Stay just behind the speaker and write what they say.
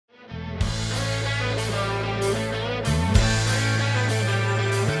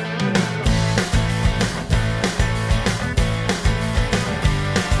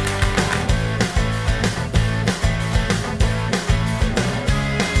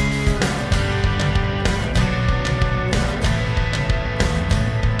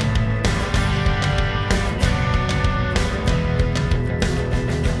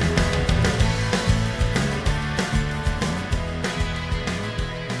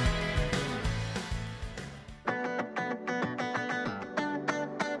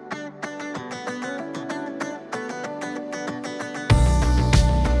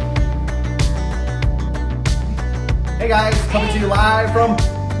Hey guys, coming to you live from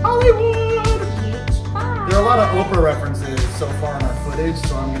Hollywood. There are a lot of Oprah references so far in our footage,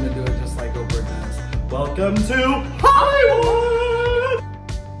 so I'm gonna do it just like Oprah does. Welcome to Hollywood.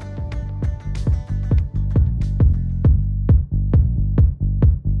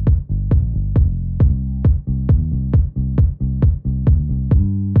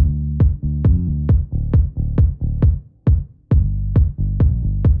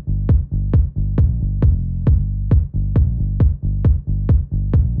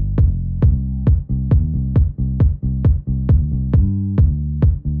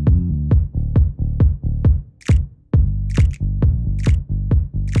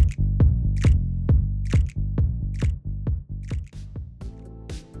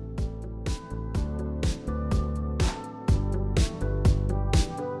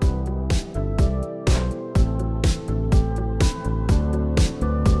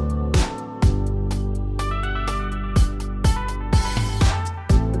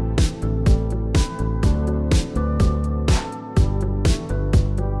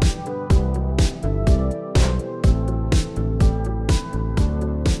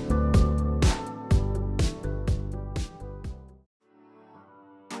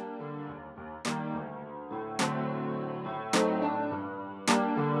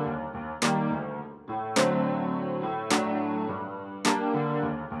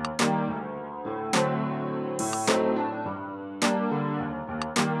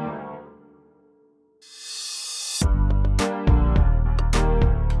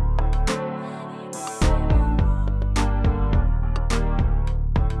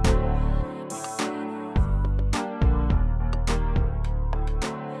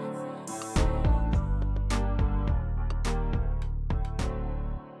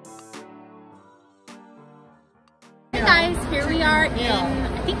 Hey guys, here we are in,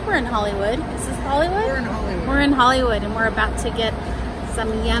 I think we're in Hollywood. Is this Hollywood? We're in Hollywood. We're in Hollywood and we're about to get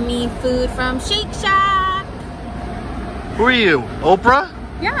some yummy food from Shake Shack. Who are you, Oprah?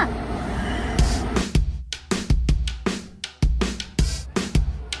 Yeah.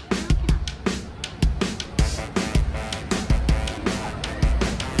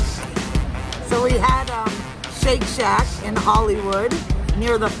 So we had Shake Shack in Hollywood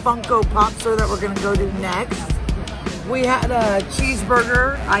near the Funko Pop store that we're going to go to next. We had a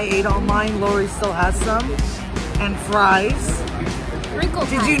cheeseburger. I ate all mine. Lori still has some. And fries. Wrinkle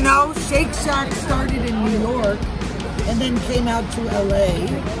Did you know Shake Shack started in New York and then came out to LA?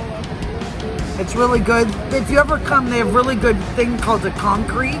 It's really good. If you ever come, they have really good thing called a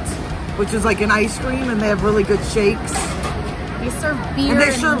concrete, which is like an ice cream, and they have really good shakes. They serve beer And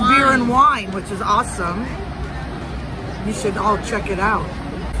they serve wine. beer and wine, which is awesome. You should all check it out.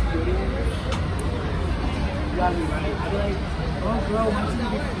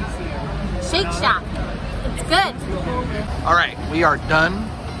 Shake Shack. It's good. All right, we are done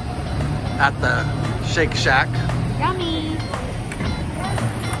at the Shake Shack, Yummy.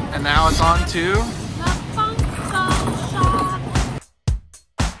 and now it's on to The Funko shop.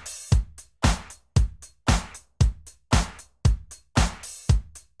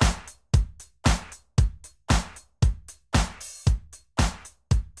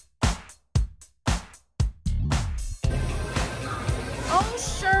 Oh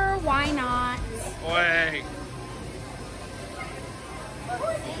sure, why not? Wait.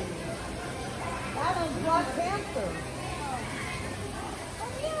 That is Black Panther.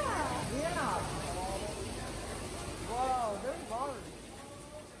 Oh yeah. Yeah. Wow, they're large.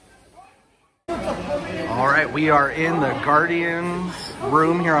 All right, we are in the Guardians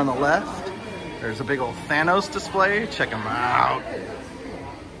room here on the left. There's a big old Thanos display. Check him out.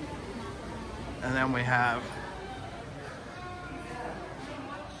 And then we have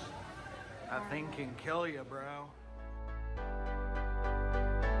that thing can kill you, bro.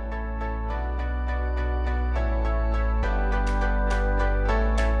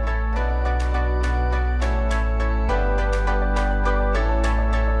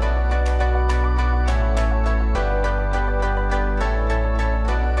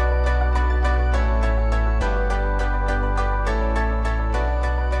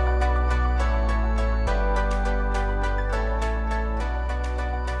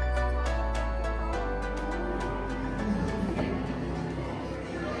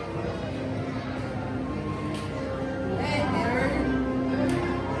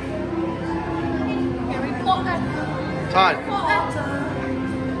 Todd.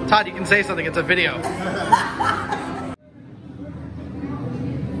 Todd, you can say something. It's a video. Look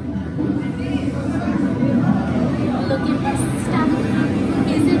at this stuff.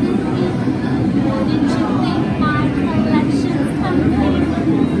 Isn't it neat? Wouldn't you think my collection's complete?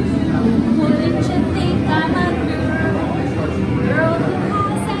 Wouldn't you think I'm a girl?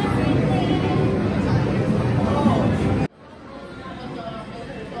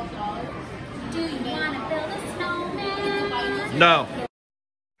 No.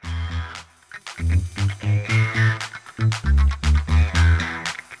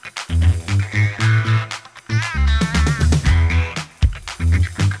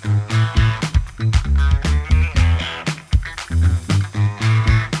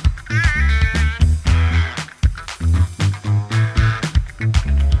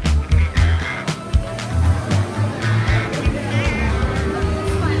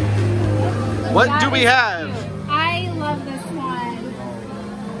 What do we have? I love this one.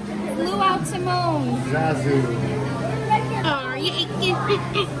 Flew out to moon. Zazu. Are you aching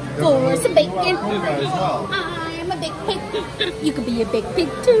for some bacon? I'm a big pig. You could be a big pig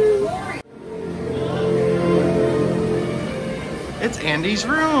too. It's Andy's I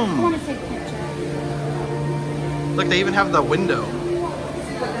room. want to take a picture. Look, they even have the window.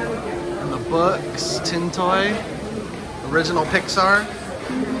 And the books, tin toy, original Pixar.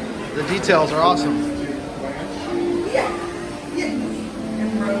 The details are awesome.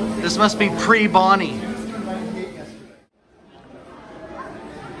 This must be pre-Bonnie.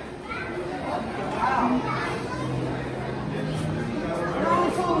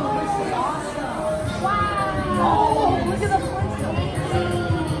 Wow! Look at the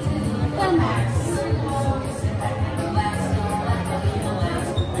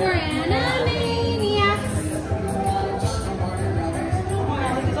We're animaniacs.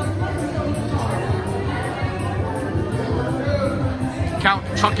 Count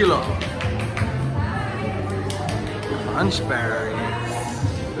Chocula. Punchberries.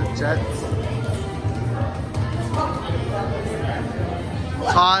 The Jets.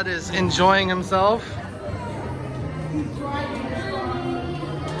 Todd is enjoying himself.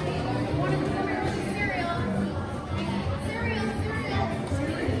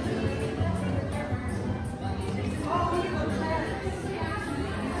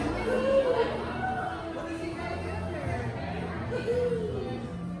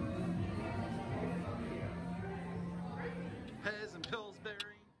 Pez and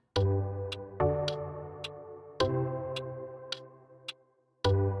Pillsbury.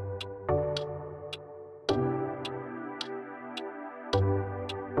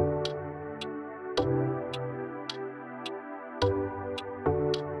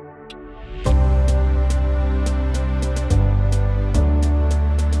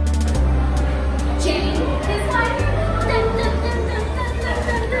 Jane is like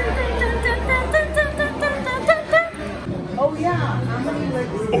Oh yeah, how many licks?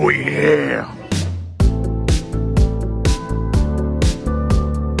 Oh yeah.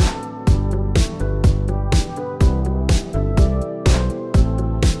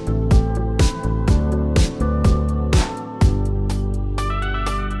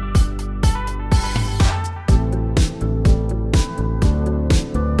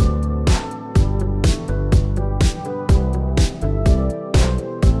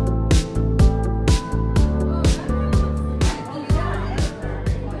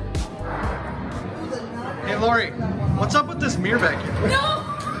 Hey Lori, what's up with this mirror back here?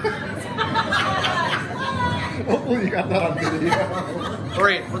 Hopefully you got that on video.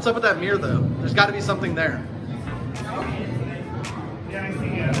 Lori, what's up with that mirror though? There's got to be something there.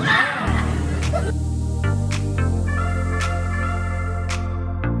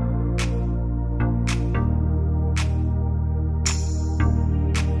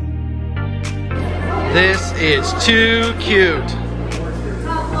 This is too cute.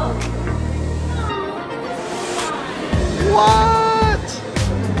 What?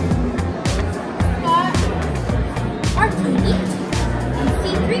 R2D2 and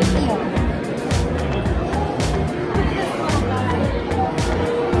C3PO.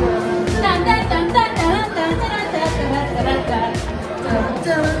 Dun, dun, dun, dun, dun, dun, dun, dun, dun, dun, dun, dun.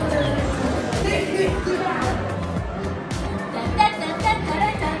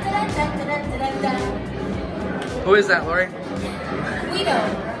 Who is that, Lori? Guido.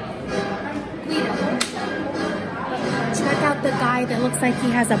 Check out the guy that looks like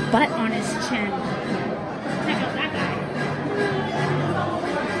he has a butt on his chin. Check out that guy.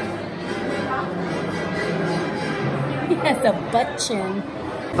 He has a butt chin.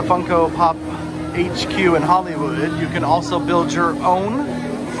 The Funko Pop HQ in Hollywood. You can also build your own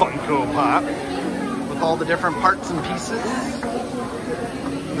Funko Pop with all the different parts and pieces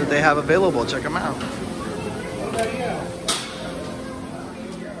that they have available. Check them out.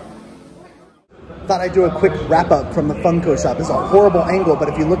 Thought I'd do a quick wrap up from the Funko shop. This is a horrible angle, but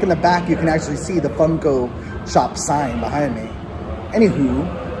if you look in the back, you can actually see the Funko shop sign behind me. Anywho,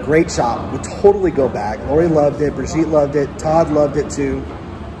 great shop. Would totally go back. Lori loved it. Brigitte loved it. Todd loved it too.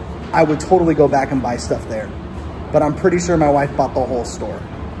 I would totally go back and buy stuff there. But I'm pretty sure my wife bought the whole store.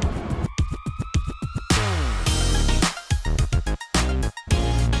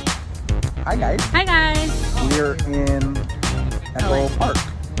 Hi guys. Hi guys. We're in Echo Park.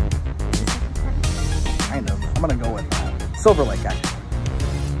 Kind of. I'm gonna go with Silver Lake, actually.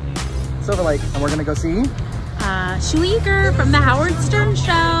 Silver Lake, and we're gonna go see Shuli Egar from the Howard Stern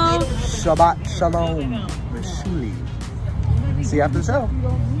Show. Shabbat Shalom with Shuli. See you after the show.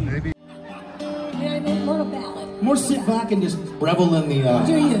 Maybe. More sit back and just revel in the.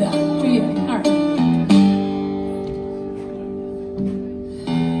 Do you though? Do you? All right.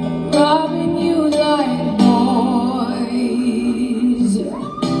 Robbing you like boys.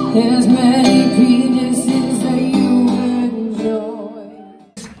 There's many penises that you enjoy.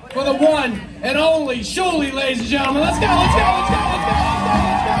 For the one and only Shuli, ladies and gentlemen. Let's go, let's go, let's go, let's go,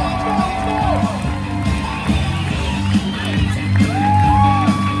 let's go, let's go, let's go, let's go.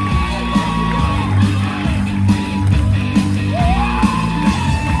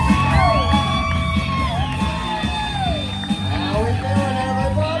 How we doing,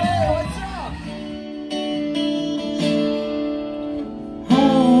 everybody? What's up?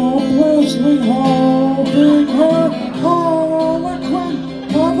 Hopelessly hoping her harlequin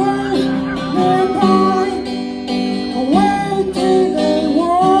covers their mind. Away till they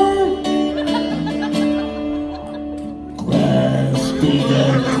were grasping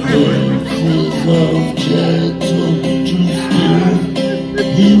at glimpses of gentle truth.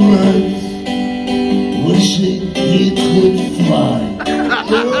 He runs, wishing he could fly.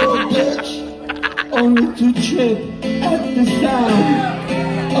 Little bitch, only to trip at the sound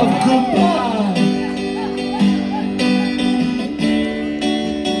of goodbye.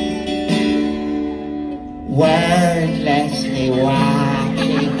 Wordlessly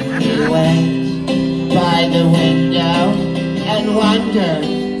walking, he went by the window and wondered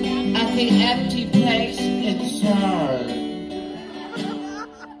at the empty place inside.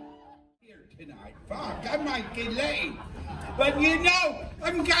 Here tonight, fuck, I might get late. But you know,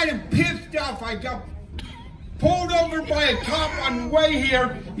 I'm kind of pissed off. I got pulled over by a cop on the way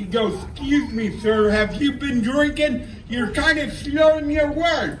here. He goes, "Excuse me, sir, have you been drinking? You're kind of slurring your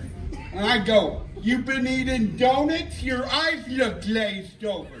words." And I go, "You've been eating donuts? Your eyes look glazed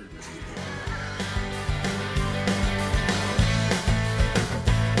over."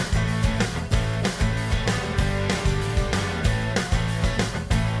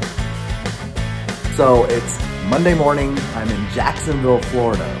 So it's Monday morning. I'm in Jacksonville,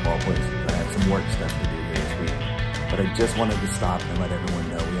 Florida, of all places. I have some work stuff to do here this week. But I just wanted to stop and let everyone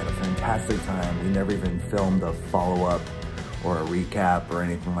know we had a fantastic time. We never even filmed a follow-up or a recap or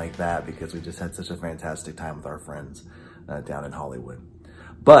anything like that because we just had such a fantastic time with our friends down in Hollywood.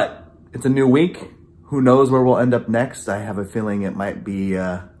 But it's a new week. Who knows where we'll end up next? I have a feeling it might be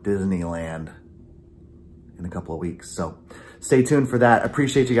Disneyland in a couple of weeks. So stay tuned for that.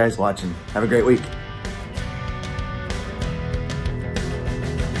 Appreciate you guys watching. Have a great week.